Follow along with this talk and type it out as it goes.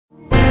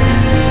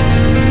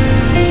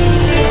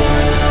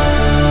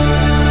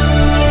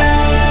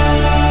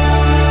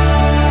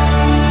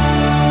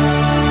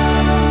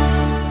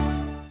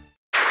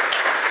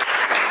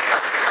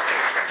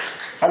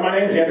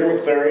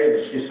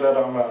stage. She said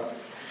I'm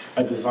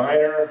a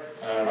designer,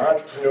 an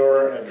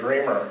entrepreneur, and a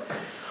dreamer.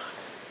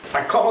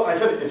 I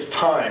said it's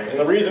time, and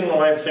the reason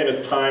why I'm saying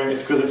it's time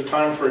is because it's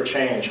time for a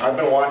change. I've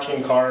been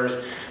watching cars,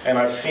 and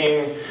I've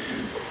seen,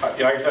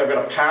 like I said, I've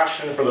got a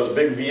passion for those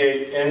big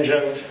V8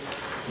 engines,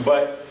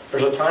 but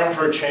there's a time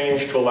for a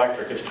change to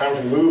electric. It's time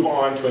to move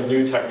on to a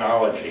new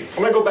technology. I'm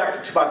going to go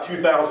back to about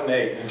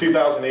 2008. In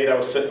 2008, I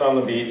was sitting on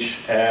the beach,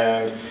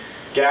 and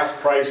gas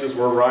prices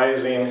were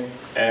rising,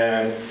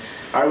 and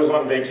I was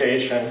on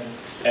vacation,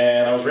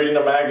 and I was reading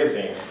a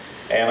magazine.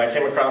 And I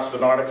came across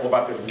an article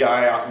about this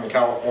guy out in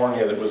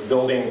California that was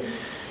building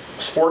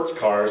sports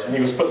cars, and he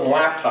was putting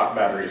laptop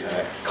batteries in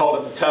it. He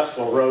called it the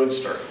Tesla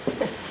Roadster.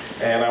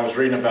 And I was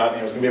reading about it,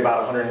 and it was going to be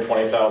about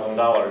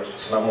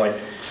 $120,000. And I'm like,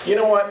 you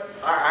know what?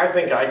 I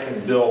think I can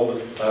build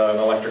an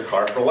electric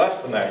car for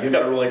less than that. He's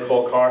got a really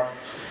cool car.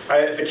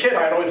 As a kid,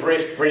 I'd always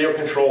raced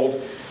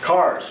radio-controlled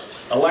cars,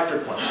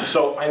 electric ones.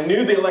 So I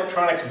knew the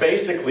electronics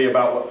basically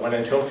about what went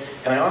into them,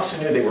 and I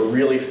also knew they were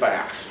really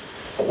fast.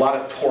 A lot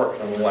of torque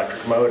on an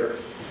electric motor.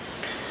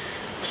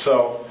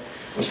 So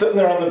I'm sitting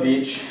there on the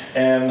beach,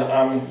 and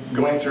I'm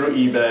going through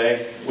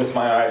eBay with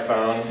my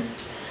iPhone,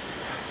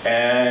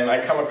 and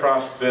I come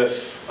across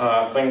this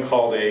thing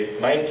called a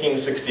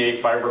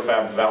 1968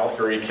 Fiberfab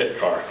Valkyrie kit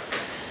car.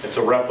 It's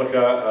a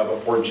replica of a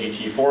Ford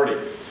GT40.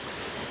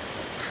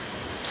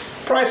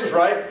 Price was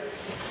right,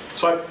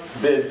 so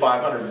I bid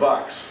 500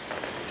 bucks.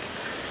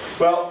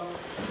 Well,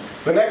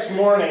 the next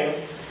morning,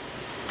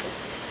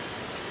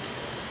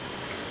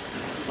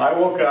 I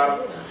woke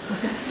up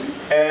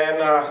and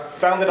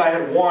found that I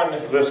had won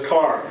this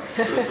car.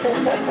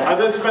 I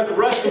then spent the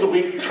rest of the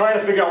week trying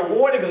to figure out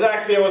what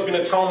exactly I was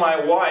going to tell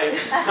my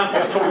wife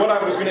as to what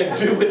I was going to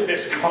do with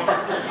this car.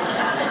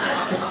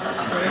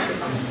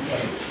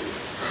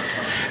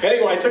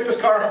 Anyway, I took this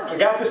car, I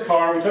got this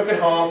car, we took it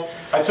home,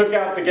 I took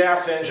out the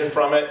gas engine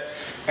from it,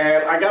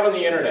 and I got on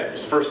the internet. It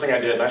was the first thing I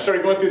did. And I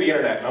started going through the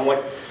internet, and I'm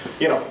like,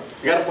 you know,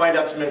 you got to find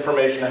out some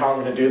information on how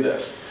I'm going to do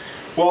this.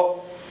 Well,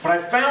 what I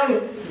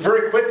found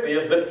very quickly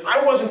is that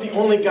I wasn't the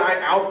only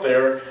guy out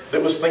there that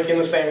was thinking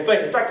the same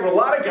thing. In fact, there were a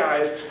lot of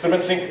guys that have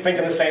been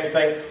thinking the same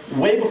thing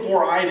way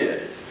before I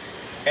did.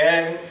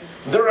 And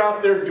they're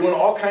out there doing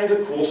all kinds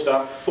of cool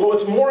stuff. But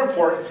what's more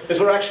important is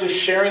they're actually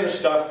sharing the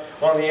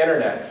stuff on the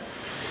internet.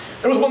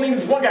 There was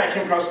this one guy I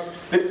came across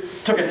that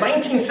took a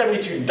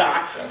 1972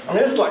 Datsun. I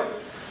mean, this is like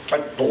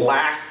the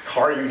last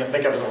car you can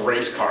think of as a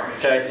race car,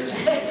 okay?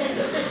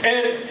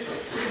 And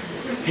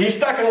he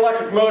stuck an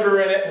electric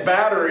motor in it and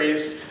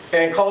batteries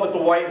and called it the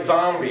White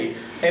Zombie.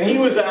 And he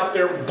was out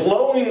there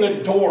blowing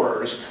the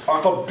doors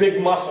off of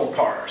big muscle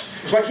cars.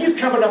 It's like he's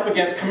coming up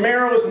against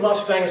Camaros,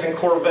 Mustangs, and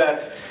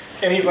Corvettes,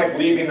 and he's like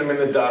leaving them in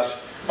the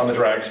dust on the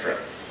drag strip.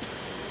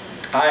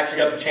 I actually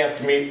got the chance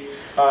to meet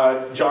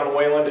John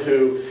Wayland,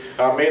 who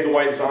made the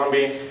White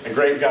Zombie, a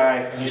great guy,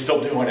 and he's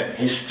still doing it.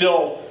 He's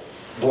still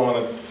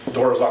blowing the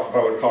doors off of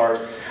other cars.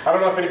 I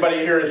don't know if anybody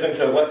here is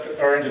into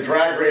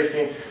drag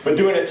racing, but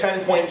doing a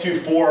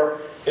 10.24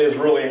 is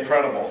really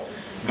incredible.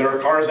 There are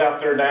cars out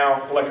there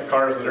now, electric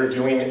cars, that are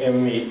doing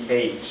in the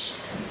 8s.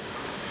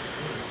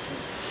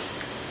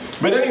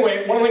 But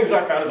anyway, one of the things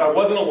that I found is I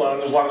wasn't alone.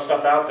 There's a lot of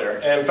stuff out there.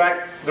 And in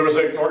fact, there was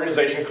an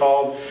organization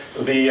called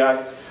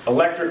the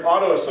Electric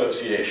Auto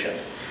Association.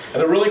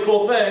 And the really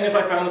cool thing is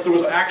I found that there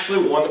was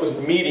actually one that was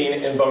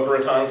meeting in Boca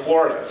Raton,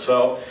 Florida.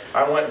 So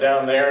I went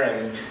down there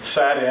and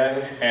sat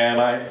in,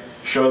 and I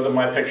showed them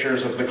my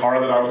pictures of the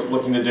car that I was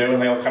looking to do,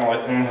 and they were kind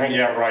of like,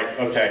 yeah, right,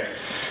 okay.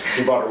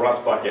 You bought a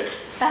rust bucket.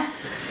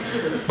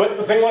 But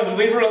the thing was,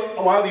 is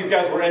a lot of these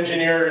guys were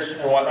engineers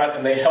and whatnot,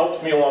 and they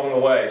helped me along the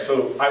way.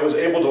 So I was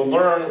able to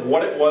learn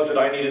what it was that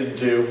I needed to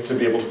do to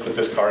be able to put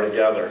this car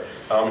together.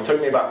 It took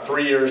me about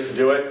 3 years to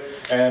do it,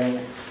 and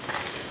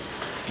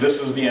this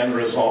is the end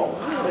result.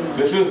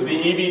 This is the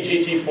EV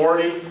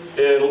GT40.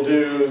 It'll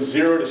do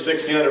 0 to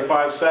 60 under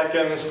 5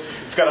 seconds.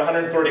 It's got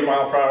 130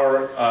 mile per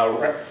hour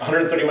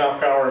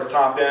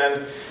top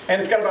end, and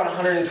it's got about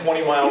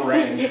 120 mile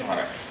range on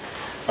it.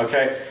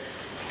 Okay,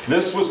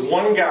 this was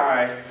one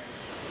guy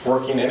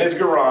working in his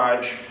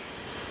garage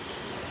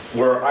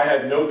where I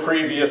had no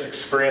previous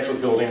experience with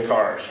building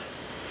cars,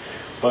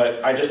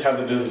 but I just had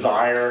the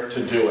desire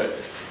to do it.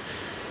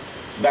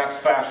 That's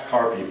fast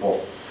car,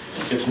 people.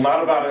 It's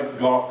not about a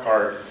golf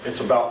cart, it's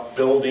about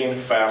building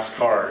fast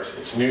cars.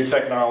 It's new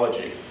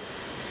technology.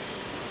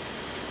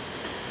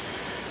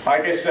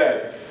 Like I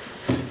said,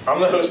 I'm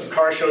the host of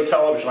Car Show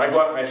Television. I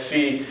go out and I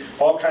see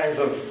all kinds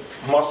of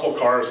muscle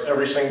cars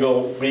every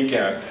single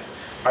weekend.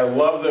 I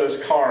love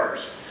those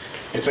cars.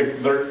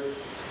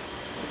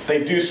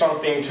 They do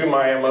something to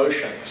my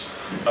emotions,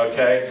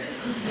 okay?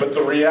 But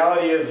the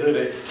reality is that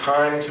it's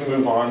time to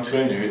move on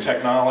to a new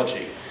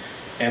technology.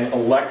 And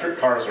electric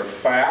cars are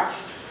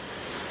fast,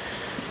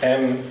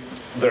 and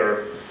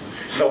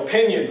they'll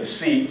pin you in the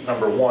seat,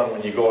 number one,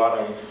 when you go out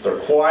on them. They're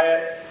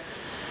quiet,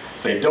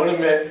 they don't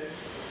emit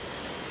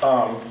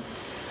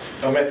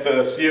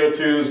the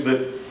CO2s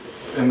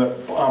and the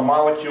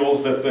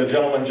molecules that the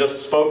gentleman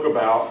just spoke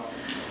about.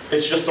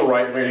 It's just the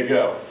right way to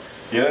go.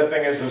 The other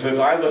thing is as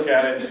I look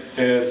at it,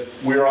 is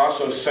we're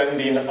also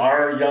sending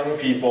our young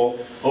people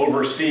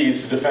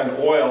overseas to defend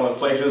oil in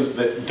places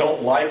that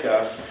don't like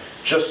us,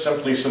 just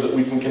simply so that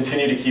we can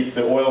continue to keep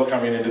the oil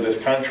coming into this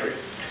country.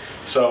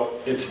 So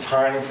it's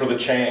time for the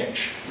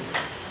change.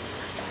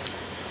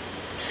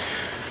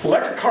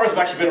 Electric cars have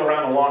actually been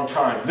around a long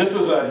time. This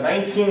is a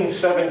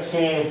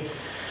 1917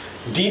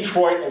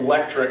 Detroit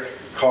electric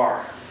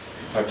car,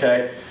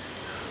 okay?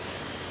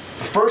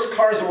 The first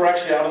cars that were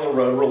actually out on the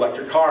road were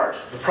electric cars.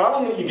 The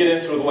problem that you get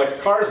into with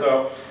electric cars,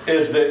 though,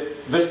 is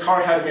that this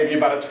car had maybe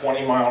about a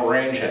 20-mile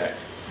range in it.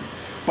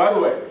 By the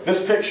way,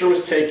 this picture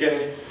was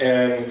taken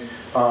in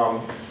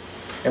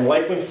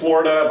Lakeland,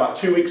 Florida, about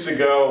 2 weeks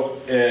ago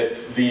at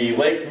the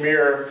Lake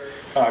Mirror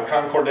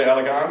Concours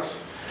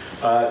d'Elegance.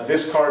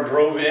 This car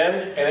drove in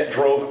and it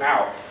drove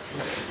out.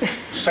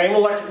 Same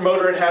electric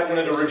motor it had when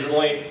it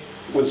originally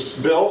was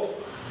built,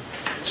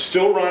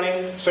 still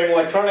running, same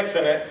electronics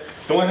in it.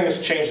 The only thing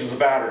that's changed is the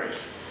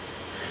batteries.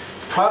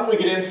 The problem we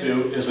get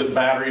into is that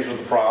batteries are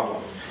the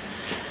problem.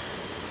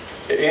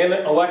 In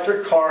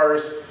electric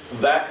cars,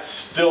 that's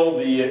still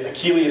the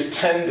Achilles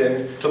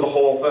tendon to the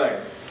whole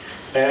thing.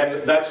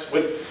 And that's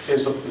what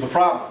is the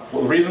problem.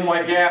 Well, the reason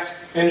why gas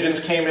engines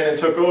came in and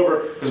took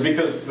over is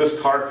because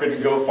this car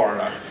couldn't go far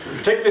enough.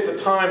 Particularly at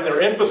the time, their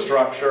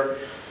infrastructure,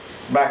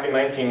 back in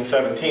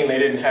 1917, they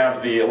didn't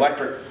have the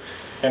electric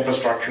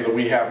infrastructure that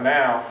we have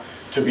now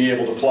to be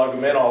able to plug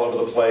them in all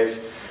over the place.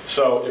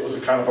 So it was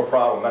a kind of a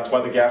problem. That's why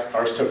the gas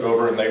cars took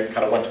over and they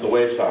kind of went to the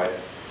wayside.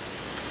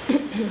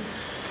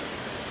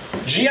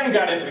 GM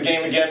got into the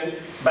game again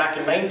back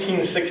in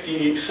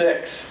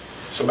 1966.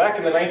 So back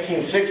in the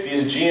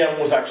 1960s, GM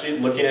was actually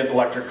looking at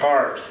electric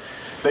cars.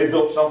 They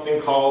built something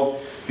called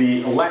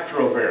the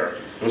Electro-Bear.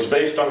 It was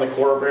based on the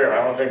Corvair. I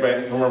don't know if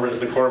anybody remembers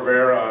the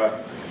Corvair.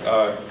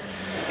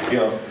 You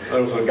know,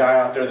 there was a guy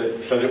out there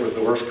that said it was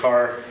the worst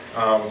car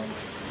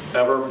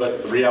ever,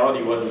 but the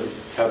reality was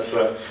that's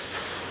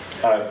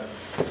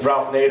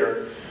Ralph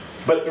Nader.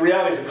 But the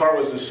reality is the car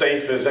was as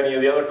safe as any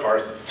of the other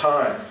cars at the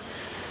time.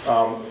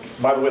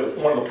 By the way,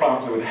 one of the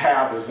problems it would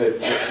have is that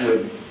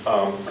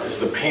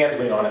the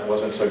handling on it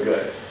wasn't so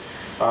good.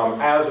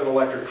 As an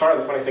electric car,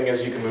 the funny thing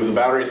is you can move the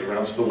batteries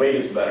around, so the weight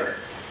is better.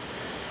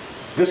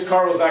 This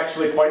car was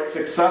actually quite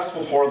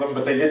successful for them,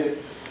 but they didn't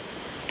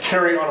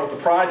carry on with the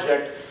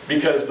project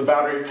because the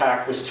battery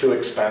pack was too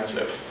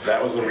expensive.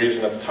 That was the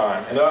reason at the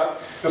time. And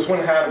this one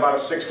had about a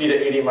 60 to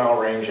 80 mile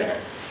range in it.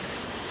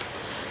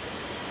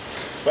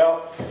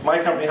 Well,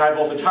 my company, High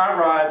Voltage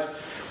Hydrides,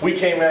 we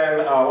came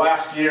in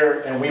last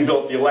year and we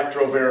built the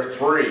Electro-Bear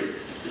 3.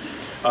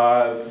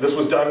 This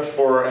was done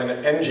for an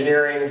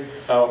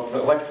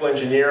electrical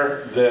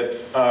engineer that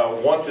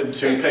wanted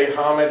to pay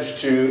homage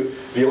to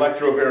the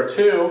Electro-Bear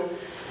 2,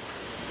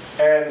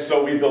 and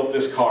so we built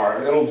this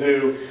car. It'll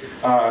do,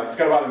 it's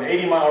got about an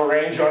 80-mile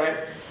range on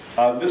it.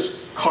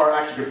 This car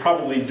actually could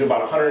probably do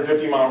about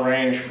 150-mile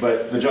range,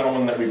 but the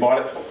gentleman that we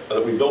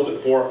built it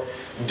for,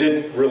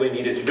 didn't really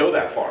need it to go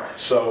that far.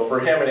 So for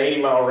him, an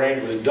 80-mile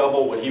range was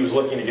double what he was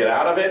looking to get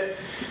out of it,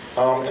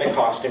 and it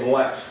cost him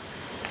less.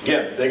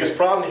 Again, the biggest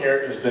problem here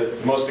is that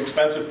the most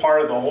expensive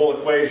part of the whole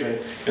equation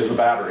is the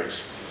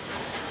batteries.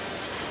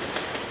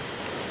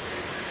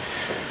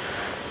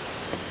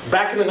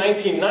 Back in the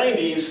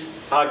 1990s,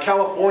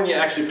 California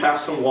actually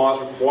passed some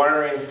laws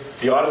requiring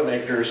the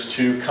automakers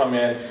to come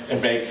in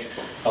and make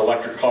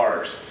electric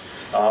cars.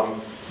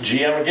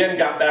 GM again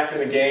got back in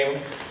the game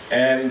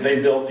and they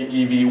built the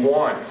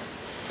EV1.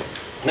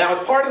 Now, as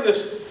part of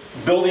this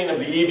building of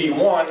the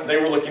EV1, they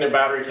were looking at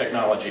battery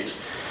technologies.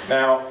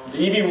 Now, the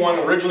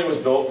EV1 originally was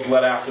built with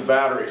lead-acid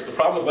batteries. The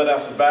problem with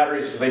lead-acid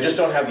batteries is they just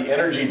don't have the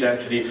energy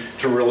density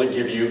to really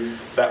give you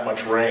that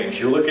much range.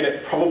 You're looking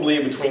at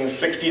probably between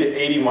 60 to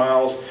 80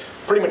 miles,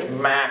 pretty much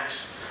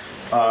max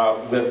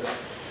with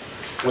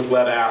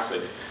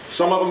lead-acid.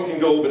 Some of them can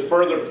go a little bit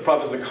further, but the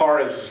problem is the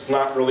car is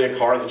not really a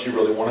car that you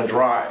really want to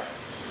drive.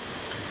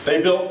 They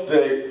built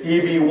the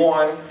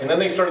EV1, and then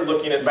they started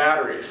looking at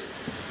batteries.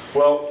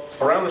 Well,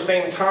 around the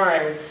same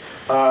time,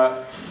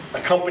 a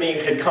company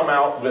had come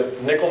out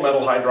with nickel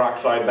metal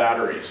hydroxide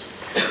batteries.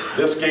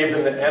 This gave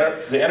them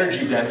the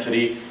energy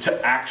density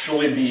to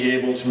actually be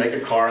able to make a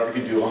car that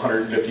could do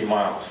 150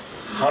 miles.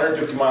 A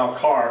 150-mile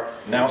car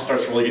now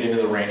starts really getting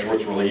into the range where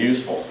it's really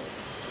useful.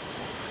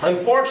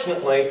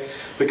 Unfortunately,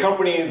 the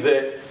company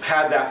that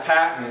had that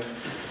patent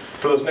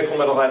for those nickel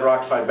metal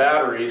hydroxide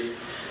batteries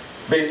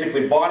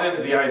basically bought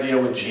into the idea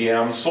with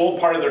GM, sold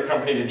part of their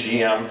company to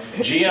GM.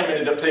 GM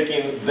ended up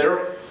taking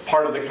their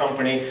part of the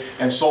company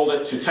and sold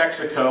it to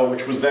Texaco,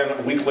 which was then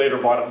a week later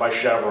bought up by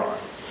Chevron.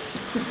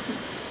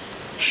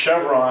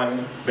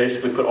 Chevron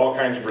basically put all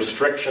kinds of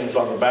restrictions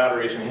on the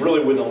batteries and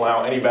really wouldn't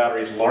allow any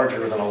batteries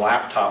larger than a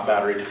laptop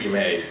battery to be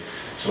made.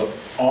 So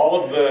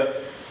all of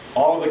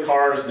the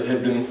cars that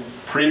had been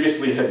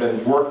previously had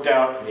been worked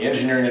out and the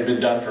engineering had been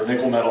done for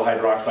nickel metal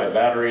hydroxide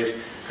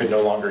batteries could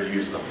no longer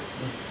use them.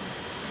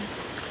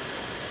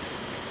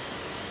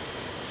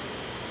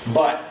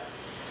 But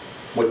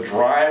what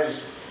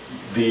drives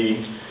the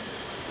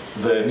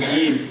the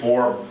need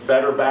for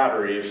better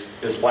batteries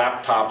is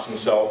laptops and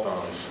cell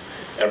phones.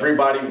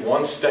 Everybody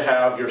wants to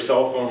have your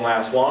cell phone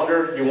last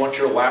longer. You want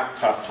your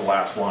laptop to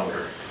last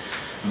longer.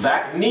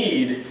 That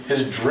need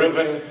has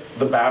driven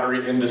the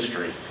battery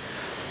industry.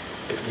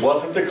 It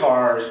wasn't the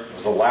cars, it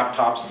was the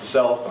laptops and the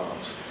cell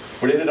phones.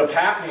 What ended up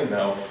happening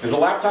though, is the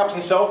laptops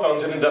and cell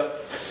phones ended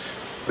up,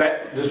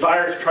 that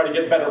desire to try to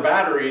get better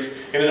batteries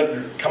ended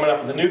up coming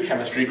up with a new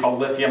chemistry called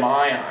lithium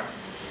ion.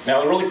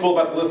 Now, the really cool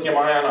about the lithium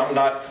ion, I'm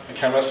not a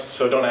chemist,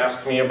 so don't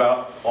ask me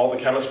about all the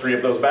chemistry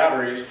of those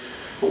batteries.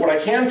 But what I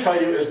can tell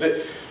you is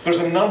that there's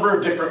a number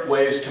of different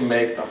ways to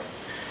make them.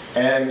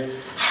 And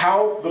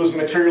how those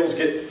materials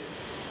get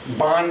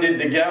bonded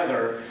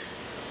together,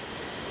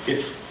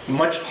 it's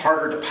much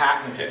harder to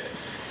patent it.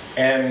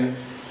 And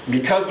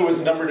because there was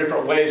a number of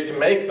different ways to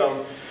make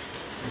them,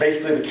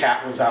 basically the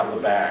cat was out of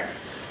the bag.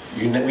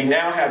 We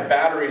now have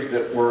batteries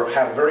that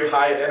have very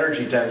high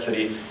energy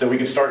density that we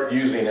can start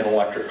using in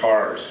electric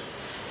cars.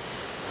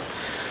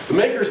 The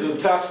makers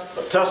of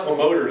the Tesla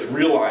motors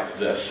realized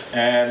this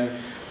and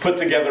put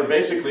together,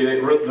 basically,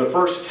 the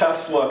first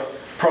Tesla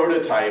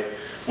prototype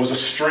was a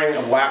string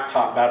of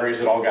laptop batteries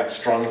that all got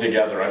strung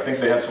together. I think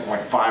they had something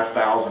like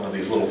 5,000 of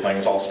these little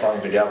things all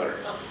strung together.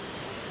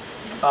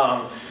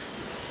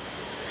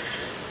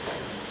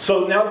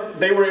 So now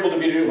they were able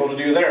to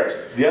do theirs.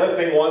 The other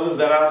thing was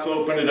that I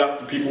also opened it up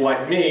for people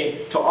like me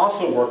to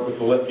also work with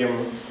the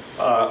lithium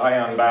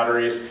ion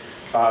batteries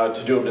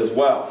to do it as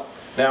well.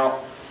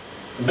 Now,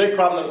 the big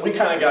problem that we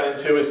kind of got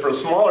into is for the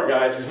smaller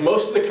guys is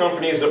most of the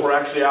companies that were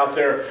actually out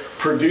there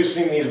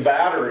producing these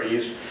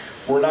batteries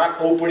were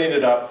not opening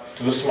it up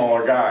to the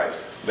smaller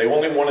guys. They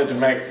only wanted to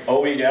make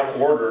OEM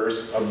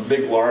orders of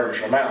big,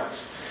 large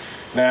amounts.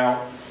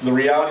 Now, the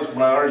reality is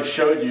what I already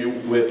showed you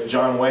with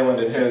John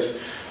Wayland and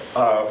his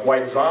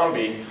White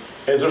Zombie,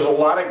 is there's a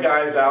lot of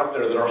guys out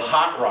there that are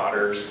hot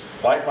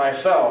rodders, like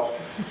myself,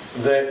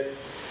 that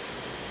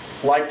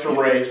like to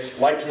race,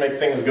 like to make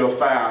things go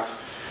fast,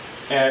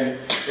 and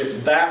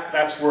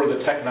that's where the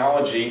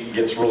technology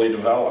gets really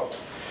developed.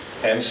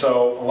 And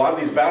so a lot of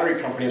these battery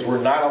companies were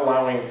not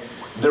allowing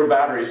their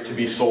batteries to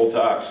be sold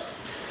to us.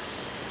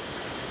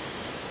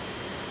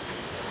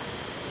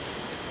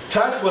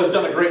 Tesla has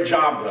done a great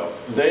job, though.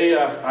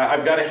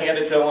 I've got to hand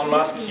it to Elon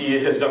Musk.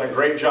 He has done a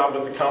great job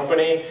with the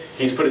company.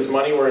 He's put his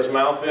money where his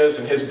mouth is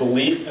and his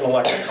belief in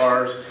electric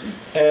cars.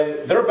 And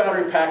their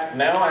battery pack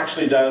now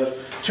actually does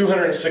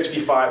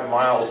 265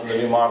 miles in the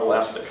new Model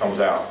S that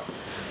comes out.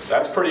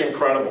 That's pretty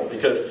incredible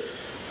because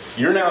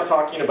you're now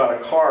talking about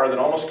a car that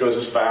almost goes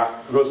as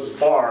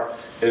far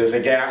as a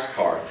gas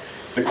car.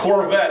 The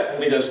Corvette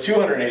only does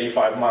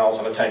 285 miles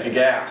on a tank of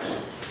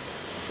gas.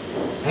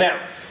 Now,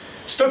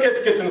 still gets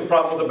into the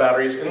problem with the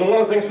batteries, and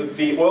one of the things that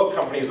the oil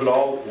companies would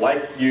all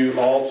like you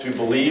all to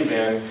believe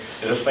in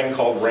is this thing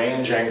called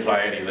range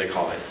anxiety, they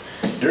call it.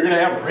 You're going to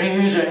have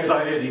range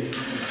anxiety.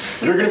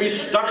 You're going to be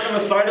stuck on the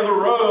side of the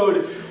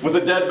road with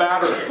a dead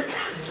battery.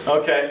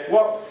 Okay,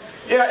 well,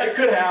 yeah, it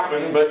could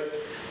happen, but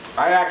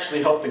I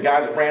actually helped the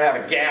guy that ran out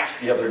of gas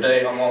the other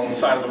day along the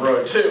side of the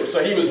road too,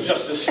 so he was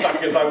just as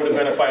stuck as I would have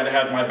been if I had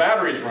had my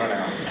batteries run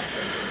out.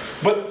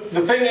 But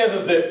the thing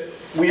is that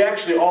we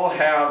actually all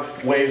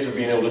have ways of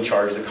being able to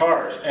charge the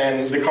cars.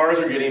 And the cars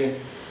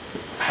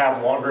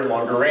have longer and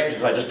longer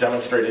ranges, I just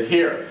demonstrated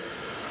here.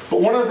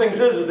 But one of the things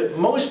is that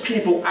most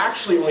people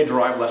actually only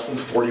drive less than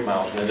 40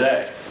 miles in a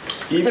day.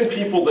 Even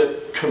people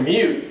that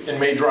commute and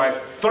may drive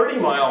 30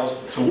 miles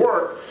to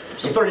work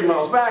and 30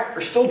 miles back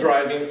are still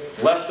driving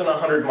less than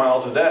 100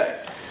 miles a day.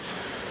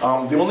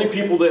 The only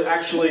people that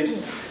actually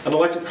an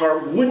electric car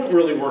wouldn't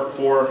really work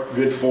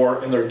good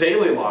for in their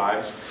daily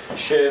lives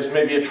is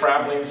maybe a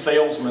traveling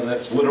salesman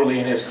that's literally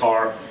in his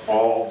car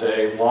all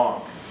day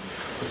long.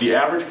 But the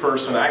average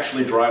person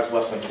actually drives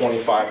less than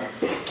 25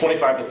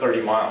 to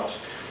 30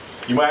 miles.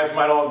 You guys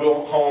might all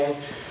go home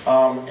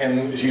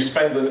and as you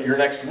spend your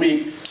next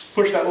week,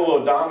 push that little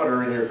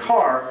odometer in your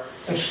car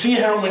and see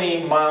how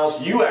many miles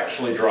you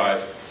actually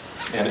drive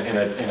in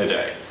a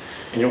day.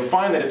 And you'll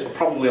find that it's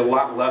probably a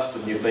lot less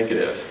than you think it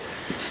is.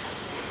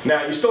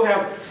 Now, you still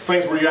have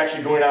things where you're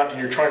actually going out and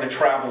you're trying to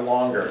travel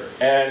longer.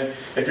 And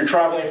if you're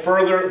traveling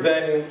further,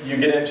 then you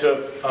get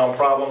into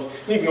problems.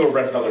 You can go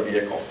rent another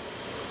vehicle.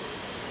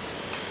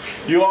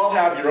 You all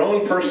have your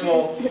own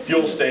personal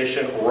fuel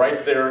station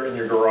right there in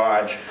your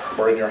garage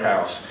or in your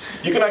house.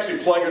 You can actually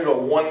plug into a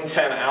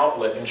 110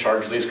 outlet and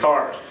charge these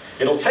cars.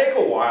 It'll take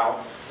a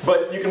while,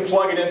 but you can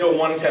plug it into a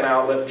 110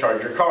 outlet and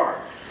charge your car.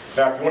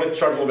 Now, if you want to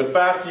charge a little bit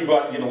faster, you go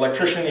out and get an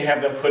electrician, you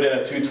have them put in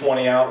a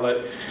 220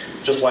 outlet,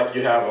 just like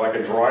you have like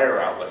a dryer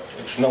outlet.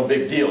 It's no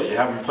big deal. You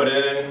have them put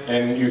it in,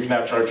 and you can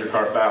now charge your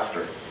car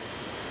faster.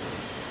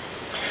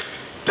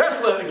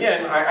 Tesla,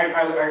 again,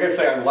 like I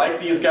say, I like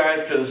these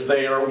guys because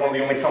they are one of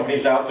the only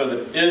companies out there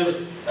that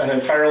is an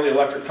entirely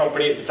electric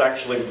company that's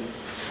actually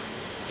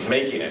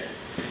making it.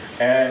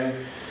 And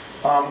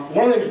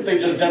one of the things that they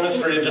just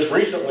demonstrated just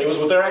recently was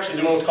what they're actually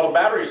doing what's called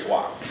battery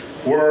swap,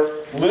 where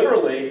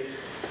literally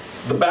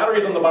the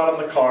battery's on the bottom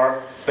of the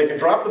car, they can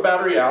drop the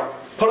battery out,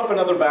 put up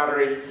another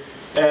battery,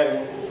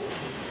 and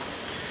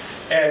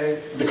and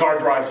the car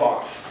drives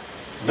off.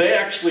 They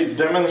actually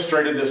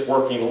demonstrated this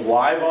working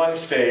live on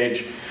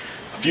stage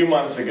a few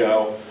months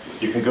ago.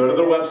 You can go to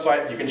their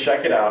website, you can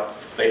check it out.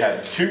 They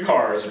had 2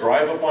 cars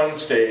drive up on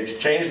stage,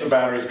 change the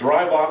batteries,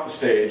 drive off the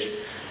stage,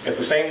 at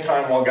the same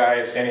time while a guy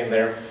is standing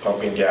there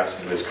pumping gas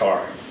into his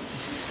car.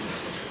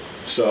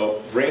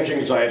 So range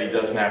anxiety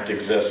doesn't have to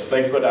exist. If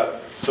they put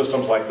out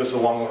systems like this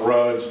along the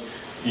roads,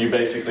 you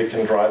basically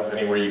can drive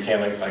anywhere you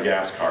can in a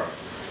gas car.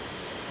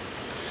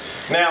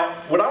 Now,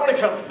 what I want to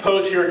kind of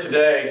propose here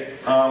today,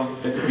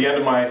 at the end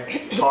of my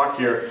talk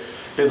here,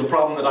 is a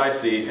problem that I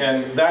see,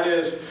 and that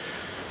is,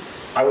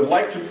 I would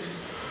like to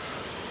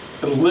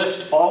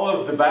enlist all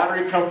of the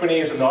battery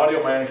companies and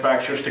audio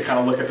manufacturers to kind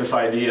of look at this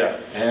idea,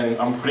 and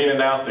I'm putting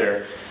it out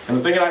there. And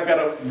the thing that I've got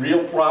a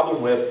real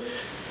problem with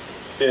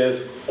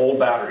is old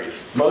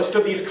batteries. Most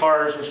of these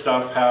cars and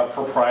stuff have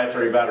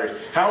proprietary batteries.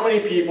 How many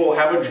people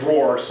have a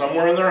drawer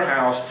somewhere in their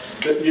house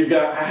that you've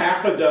got a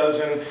half a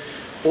dozen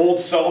old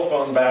cell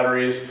phone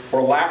batteries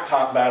or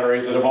laptop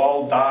batteries that have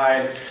all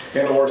died,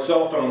 and or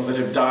cell phones that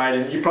have died,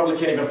 and you probably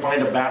can't even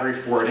find a battery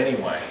for it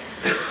anyway.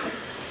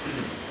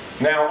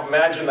 Now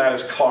imagine that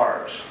as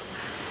cars.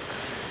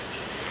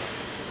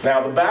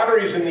 Now the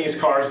batteries in these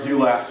cars do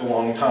last a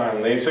long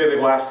time. They say they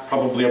last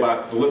probably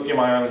about, the lithium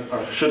ion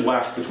should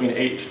last between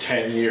 8 to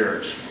 10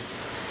 years.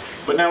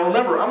 But now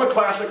remember, I'm a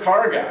classic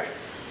car guy.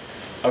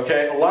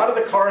 Okay, a lot of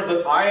the cars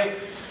that I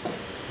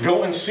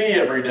go and see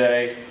every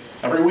day,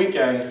 every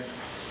weekend,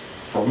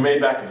 were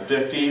made back in the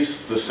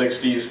 50s, the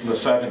 60s, and the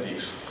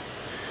 70s.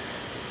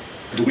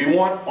 Do we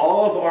want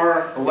all of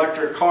our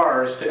electric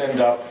cars to end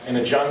up in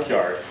a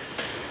junkyard?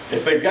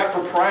 If they've got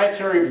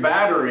proprietary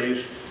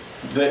batteries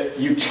that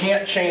you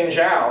can't change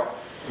out,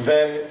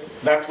 then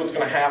that's what's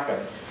going to happen.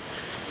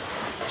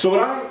 So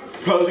what I'm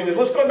proposing is,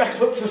 let's go back to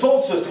this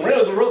old system. It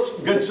was a real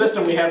good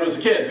system we had as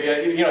kids. We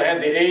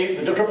had, had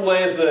the triple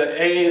A's, the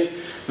A's,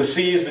 the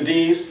C's, the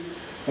D's.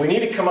 We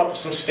need to come up with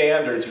some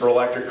standards for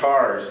electric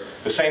cars.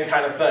 The same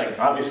kind of thing.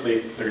 Obviously,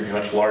 they're going to be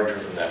much larger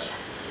than this.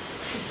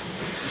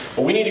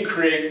 But we need to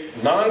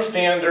create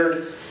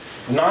non-standard,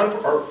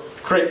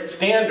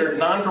 standard,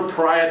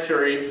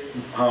 non-proprietary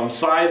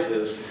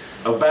sizes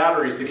of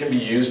batteries that can be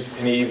used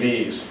in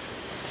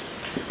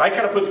EVs. I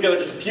kind of put together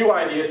just a few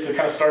ideas to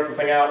kind of start the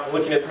thing out,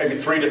 looking at maybe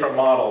 3 different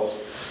models.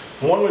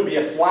 One would be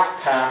a flat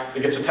pack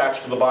that gets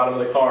attached to the bottom of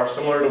the car,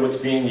 similar to what's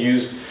being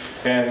used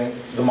in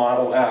the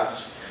Model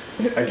S.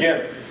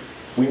 Again,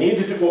 what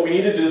we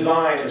need to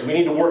design is we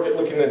need to work at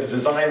looking at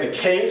design the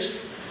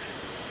case.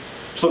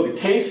 So the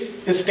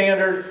case is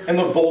standard and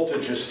the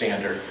voltage is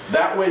standard.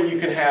 That way you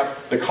can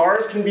have, the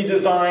cars can be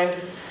designed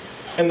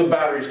and the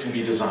batteries can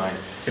be designed.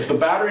 If the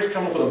batteries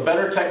come up with a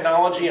better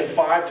technology in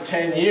 5 to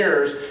 10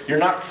 years, you're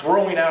not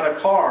throwing out a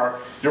car,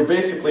 you're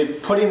basically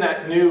putting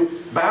that new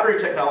battery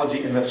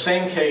technology in the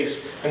same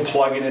case and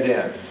plugging it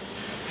in.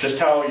 Just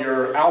how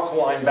your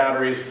alkaline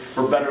batteries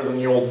were better than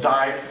the old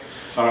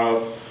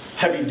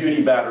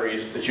heavy-duty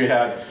batteries that you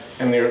had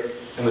in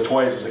the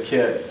toys as a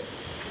kid.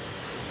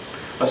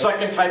 A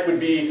second type would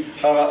be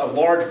a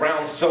large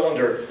round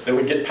cylinder that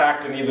would get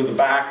packed in either the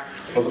back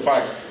or the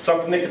front.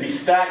 Something that could be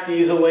stacked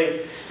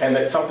easily and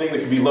something that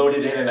could be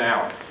loaded in and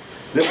out.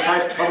 This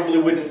type probably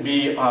wouldn't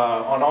be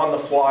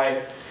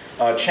on-the-fly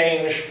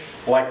change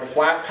like the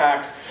flat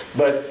packs,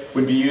 but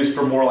would be used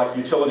for more like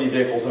utility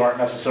vehicles that aren't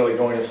necessarily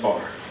going as far.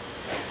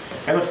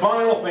 And the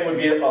final thing would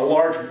be a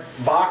large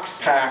box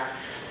pack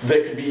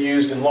that could be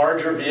used in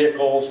larger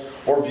vehicles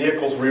or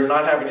vehicles where you're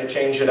not having to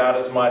change it out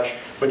as much,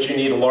 but you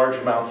need large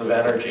amounts of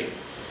energy.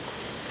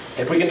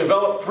 If we can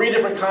develop 3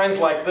 different kinds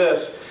like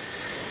this,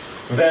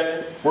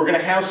 then we're going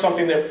to have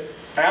something that,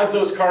 as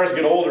those cars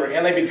get older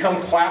and they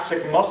become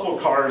classic muscle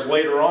cars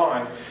later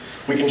on,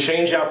 we can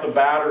change out the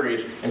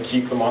batteries and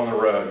keep them on the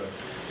road.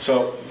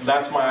 So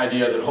that's my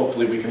idea that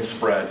hopefully we can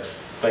spread.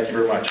 Thank you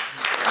very much.